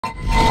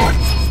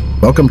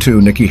Welcome to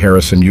Nikki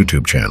Harrison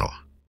YouTube channel.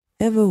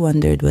 Ever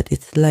wondered what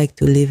it's like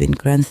to live in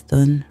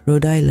Cranston,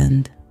 Rhode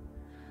Island?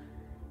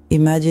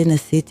 Imagine a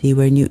city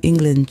where New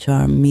England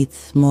charm meets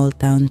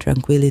small-town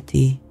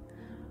tranquility,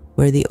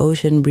 where the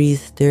ocean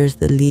breeze stirs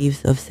the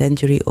leaves of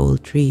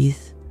century-old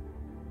trees,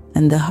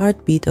 and the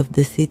heartbeat of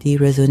the city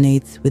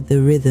resonates with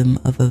the rhythm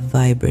of a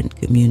vibrant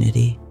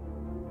community.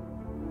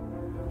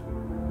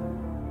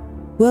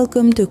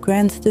 Welcome to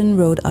Cranston,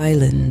 Rhode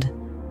Island,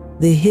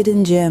 the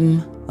hidden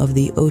gem of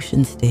the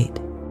Ocean State.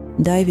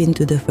 Dive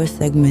into the first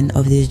segment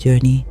of this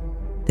journey,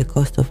 the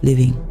cost of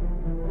living.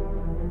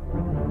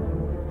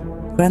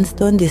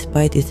 Cranston,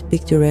 despite its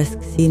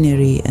picturesque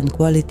scenery and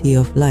quality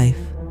of life,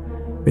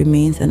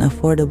 remains an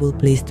affordable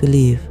place to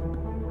live.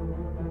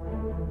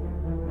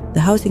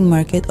 The housing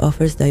market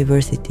offers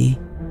diversity,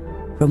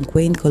 from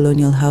quaint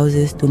colonial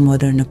houses to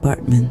modern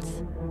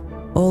apartments,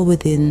 all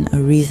within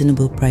a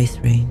reasonable price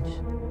range.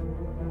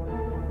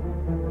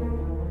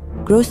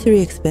 Grocery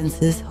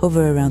expenses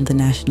hover around the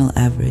national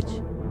average,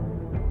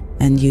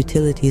 and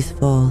utilities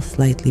fall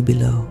slightly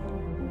below.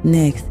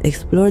 Next,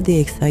 explore the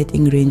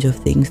exciting range of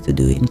things to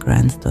do in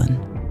Cranston.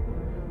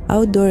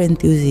 Outdoor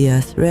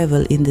enthusiasts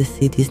revel in the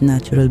city's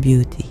natural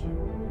beauty.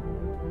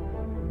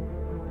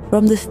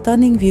 From the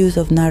stunning views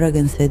of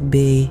Narragansett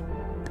Bay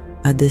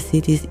at the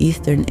city's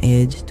eastern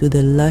edge to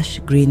the lush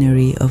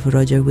greenery of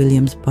Roger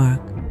Williams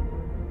Park,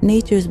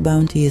 nature's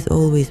bounty is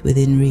always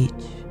within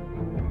reach.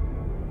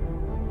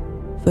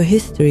 For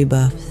history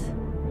buffs,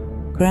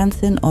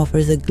 Cranston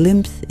offers a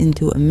glimpse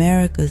into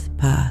America's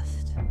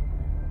past,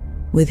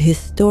 with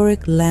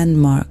historic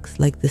landmarks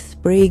like the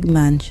Sprague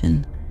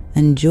Mansion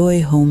and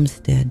Joy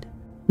Homestead.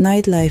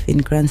 Nightlife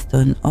in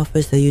Cranston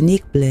offers a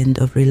unique blend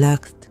of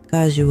relaxed,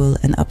 casual,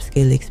 and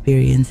upscale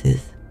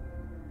experiences.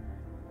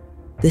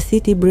 The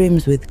city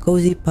brims with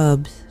cozy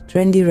pubs,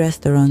 trendy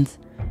restaurants,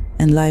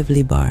 and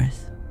lively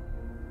bars.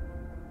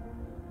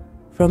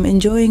 From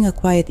enjoying a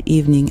quiet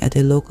evening at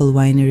a local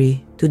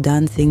winery to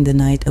dancing the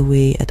night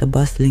away at a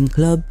bustling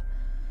club,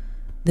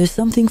 there's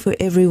something for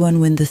everyone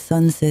when the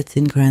sun sets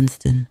in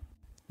Cranston.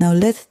 Now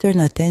let's turn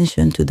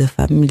attention to the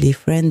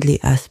family-friendly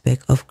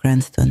aspect of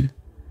Cranston.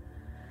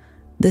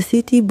 The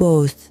city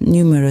boasts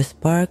numerous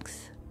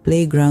parks,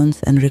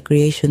 playgrounds, and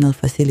recreational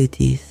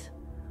facilities.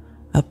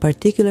 A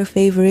particular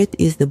favorite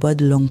is the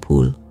Budlong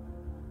Pool,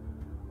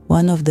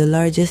 one of the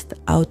largest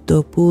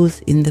outdoor pools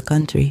in the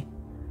country,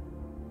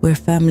 where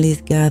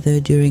families gather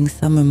during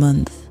summer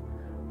months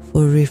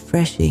for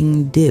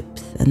refreshing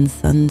dips and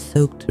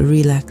sun-soaked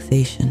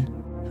relaxation.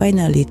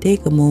 Finally,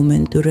 take a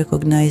moment to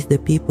recognize the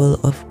people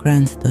of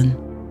Cranston.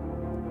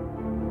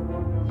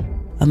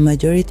 A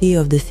majority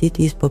of the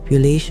city's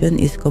population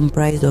is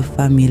comprised of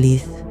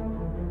families,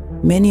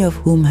 many of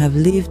whom have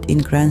lived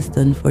in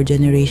Cranston for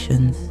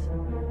generations.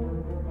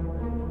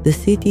 The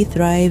city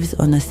thrives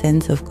on a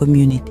sense of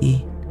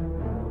community,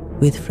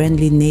 with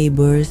friendly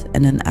neighbors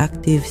and an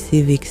active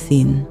civic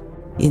scene.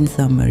 In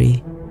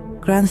summary,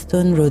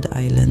 Cranston, Rhode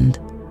Island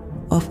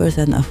offers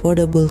an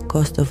affordable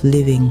cost of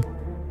living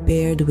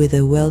paired with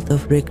a wealth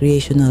of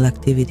recreational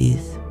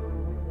activities.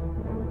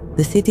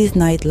 The city's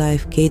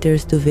nightlife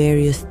caters to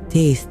various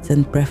tastes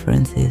and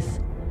preferences,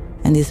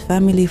 and its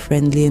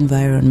family-friendly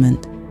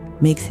environment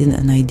makes it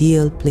an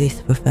ideal place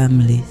for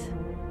families.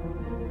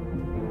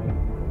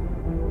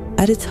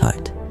 At its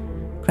heart,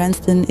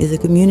 Cranston is a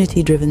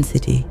community-driven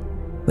city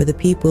where the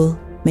people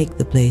make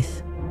the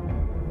place.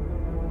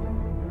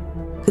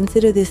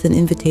 Consider this an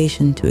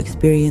invitation to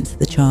experience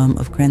the charm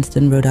of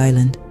Cranston, Rhode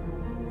Island,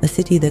 a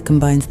city that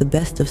combines the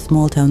best of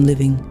small-town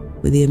living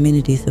with the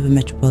amenities of a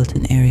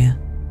metropolitan area.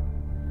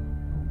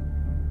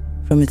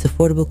 From its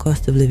affordable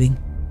cost of living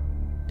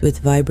to its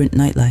vibrant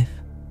nightlife,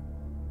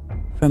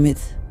 from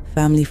its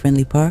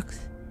family-friendly parks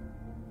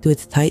to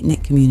its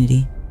tight-knit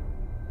community,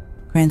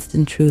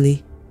 Cranston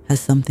truly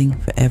has something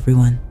for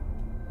everyone.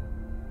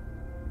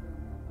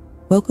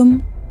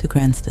 Welcome to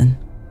Cranston,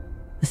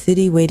 a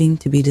city waiting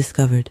to be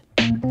discovered.